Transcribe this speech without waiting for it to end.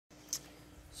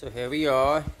So here we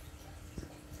are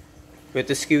with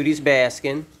the Scooties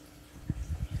basking,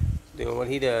 doing what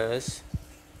he does,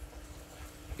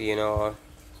 being all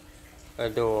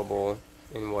adorable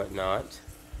and whatnot.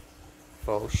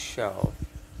 For sure.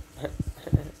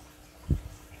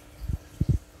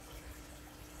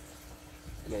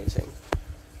 Amazing.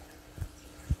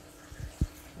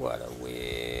 What a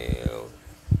whale.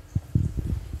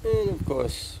 And of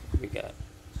course, we got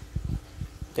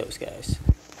those guys.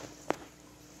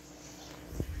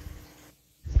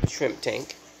 Shrimp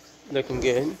tank. Looking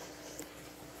good.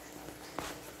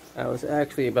 I was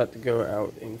actually about to go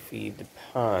out and feed the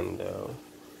pond though.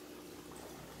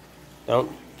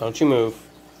 Don't you move.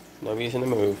 No reason to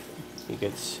move. He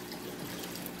gets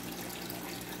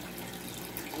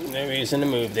no reason to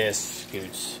move this,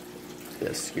 Scoots.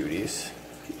 Yes, Scooties.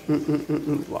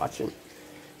 Watching.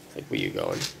 It's like, where you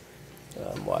going?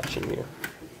 I'm watching you.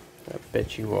 I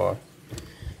bet you are.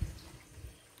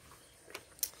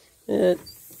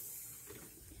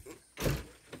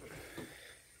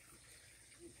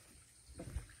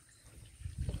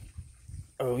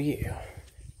 Oh yeah.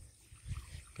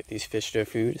 Get these fish their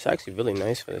food. It's actually really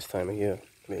nice for this time of year,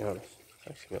 to be honest. It's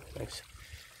actually really nice.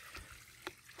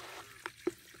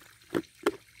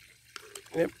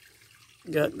 Yep.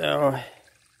 Got now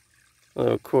a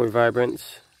little Core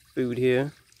Vibrance food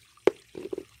here.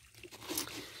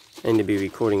 I need to be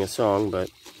recording a song,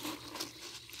 but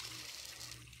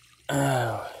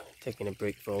taking a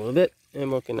break for a little bit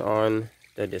and working on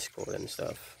the Discord and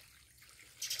stuff.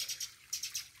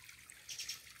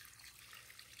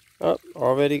 Oh,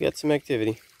 already got some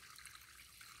activity.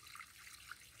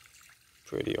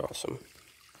 Pretty awesome.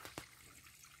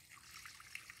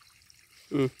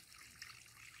 The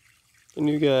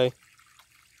new guy.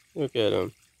 Look at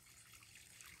him.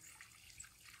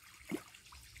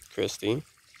 Christy.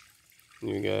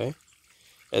 New guy.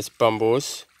 That's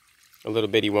Bumbles. A little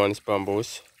bitty one's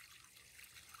Bumbles.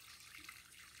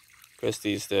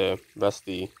 Christy's the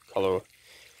rusty color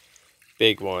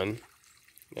big one.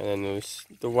 And then there's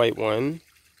the white one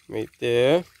right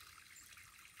there.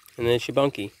 And then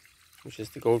Shibunky, which is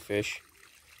the goldfish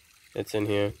that's in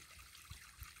here.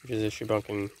 Which is a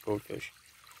Shibunkin goldfish.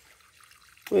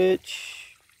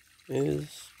 Which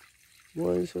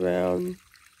was around.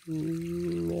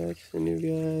 That's the new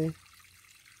guy.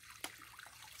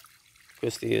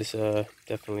 Christy is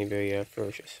definitely very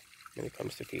ferocious when it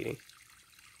comes to feeding.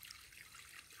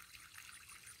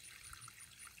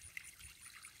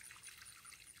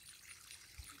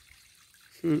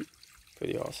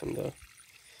 Pretty awesome though.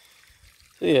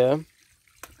 So yeah.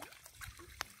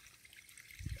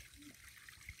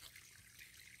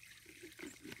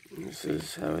 This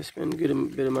is how I spend a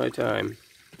good bit of my time.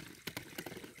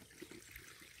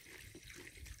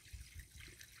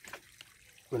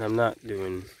 When I'm not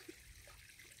doing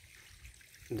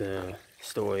the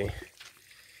story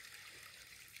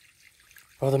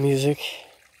or the music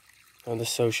or the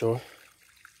social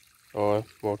or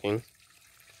walking.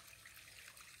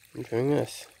 I'm doing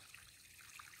this.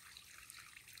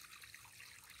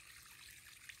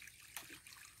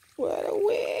 What a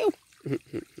whale!